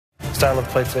style of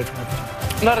play today from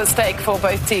Everton. A lot at stake for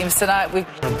both teams tonight. We've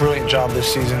A brilliant job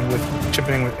this season with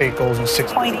chipping in with 8 goals and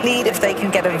 6 point lead if they can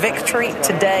get a victory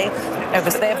today.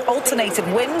 They have alternated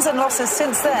wins and losses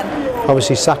since then.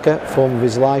 Obviously Saka, form of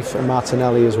his life, and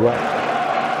Martinelli as well.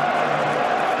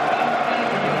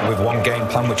 With one game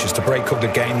plan, which is to break up the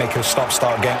game, make it a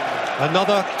stop-start game.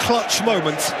 Another clutch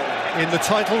moment in the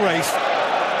title race.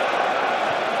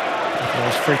 It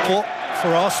was free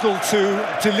for Arsenal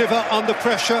to deliver under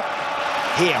pressure.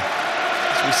 Here,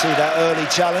 as we see that early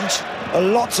challenge, a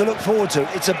lot to look forward to.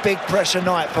 It's a big pressure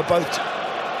night for both.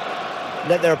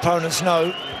 Let their opponents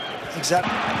know exactly.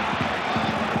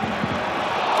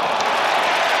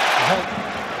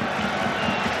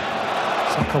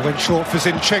 Saka went short for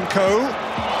Zinchenko,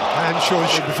 and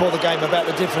George Before the game about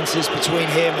the differences between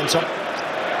him and Tom.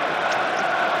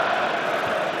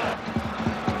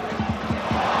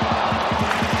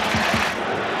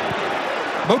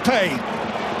 Mopé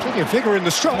taking a figure in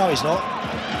the stroke. No, he's not,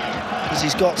 because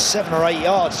he's got 7 or 8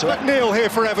 yards. So McNeil here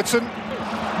for Everton.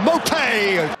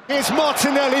 Mopé! Here's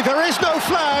Martinelli, there is no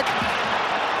flag!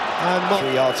 And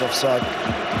 3 yards offside.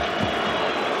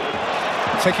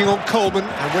 taking on Coleman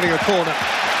and winning a corner.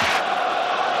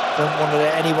 Don't want to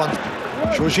let anyone...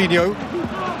 Jorginho.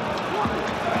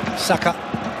 Saka.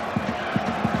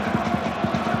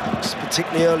 It's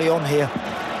particularly early on here.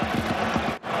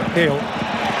 Neil.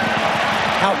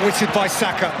 Outwitted by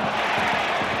Saka.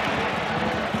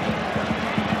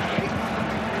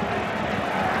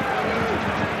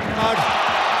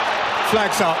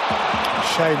 Flags up.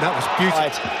 Shame, that was beautiful.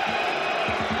 Right.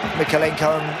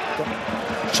 Mikalenko and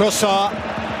Trossard.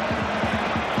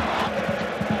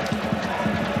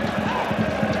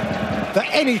 That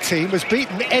any team has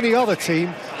beaten any other team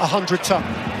 100 times.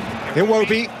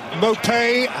 Iwobi,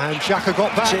 Mopé, and Xhaka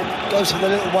got back. Chip goes for the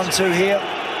little 1-2 here.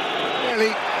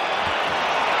 Nearly.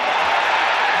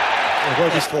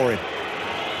 Iwobi's for him.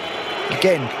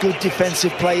 Again, good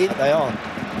defensive play. They are.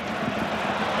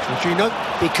 Jorginho.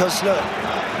 Because, look,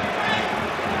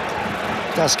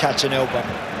 does catch an elbow.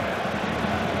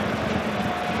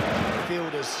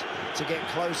 Fielders to get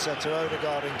closer to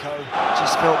Odegaard and co.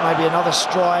 Just felt maybe another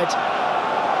stride.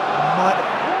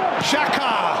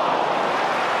 Xhaka!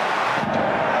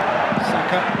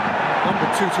 Saka, number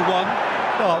 2-1.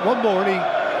 Oh, one more and he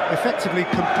effectively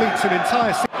completes an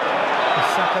entire season.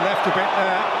 Saka left a bit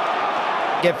there.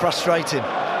 Get frustrated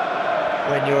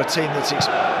when you're a team that's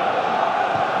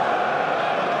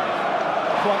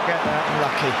Quite get that.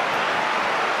 Lucky.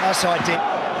 That's ideal.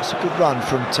 It's a good run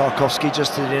from Tarkowski,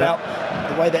 just to about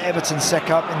the way that Everton set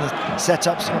up in the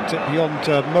setups. Knocked it beyond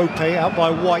Mopé, out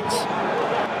by White.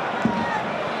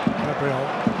 Gabriel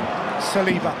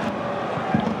Saliba.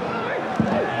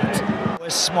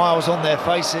 There's smiles on their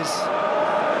faces.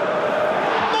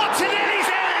 Martinelli's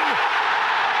in!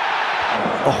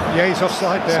 Oh, yeah, he's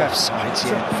offside there. It's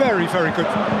offside, yeah. Very, very good.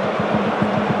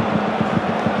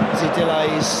 As he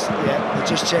delays, yeah, they're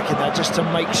just checking that just to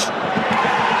make sure.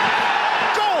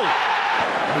 Goal!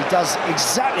 He does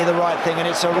exactly the right thing, and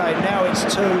it's okay. Now it's 2.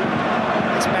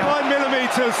 It's 9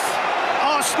 millimetres.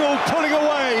 Arsenal pulling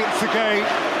away. It's again.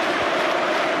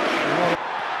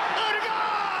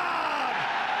 Odegaard!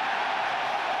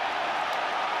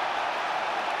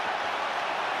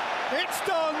 It's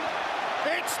done.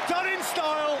 It's done in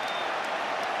style.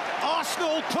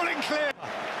 Arsenal pulling clear.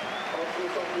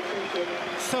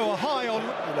 So a high on.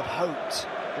 You'll have hoped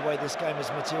the way this game has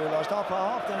materialised up at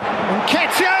half. And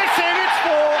Nketiah's in, it's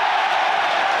 4.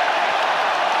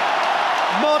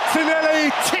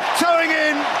 Martinelli tiptoeing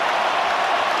in.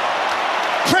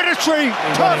 Predatory,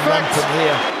 perfect.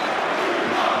 Here.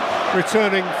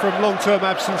 Returning from long-term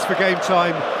absence for game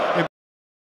time.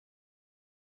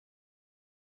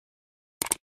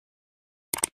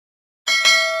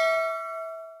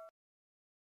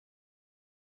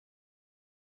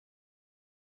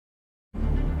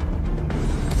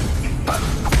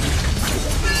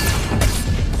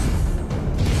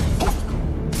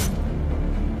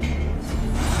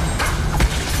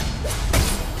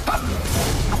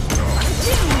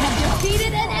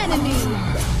 Defeated an enemy.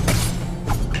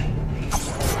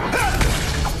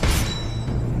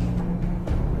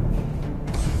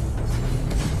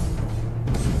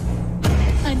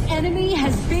 An enemy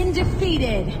has been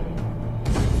defeated.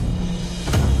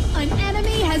 An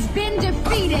enemy has been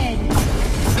defeated.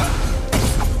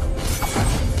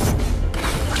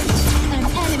 An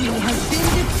enemy has been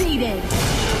defeated.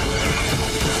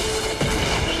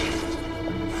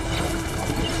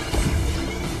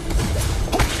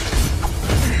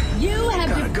 You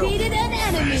have defeated an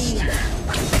enemy.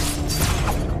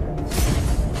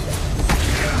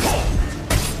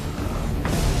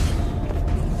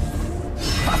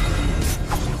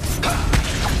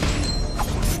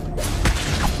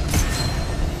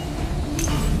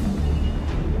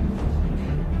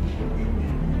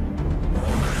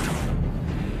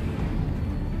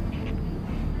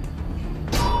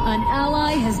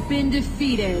 ally has been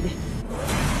defeated.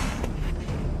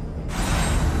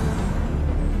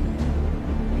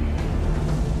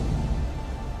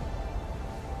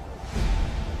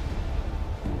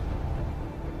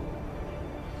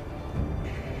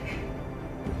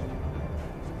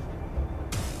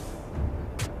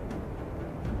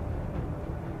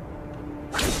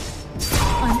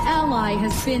 An ally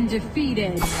has been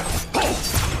defeated.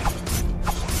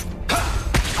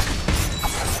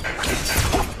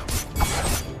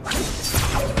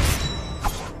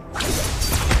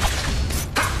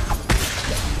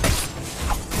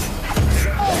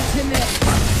 Ultimate.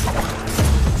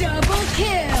 Double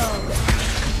kill.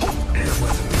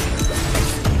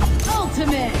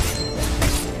 Ultimate.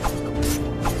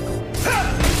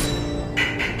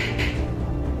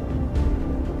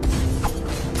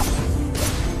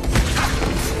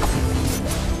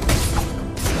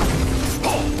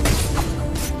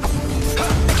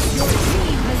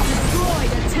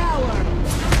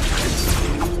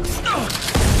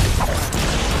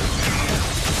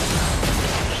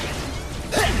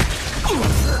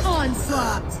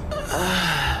 Onslaught!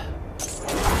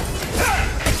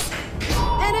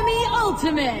 Enemy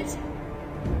ultimate!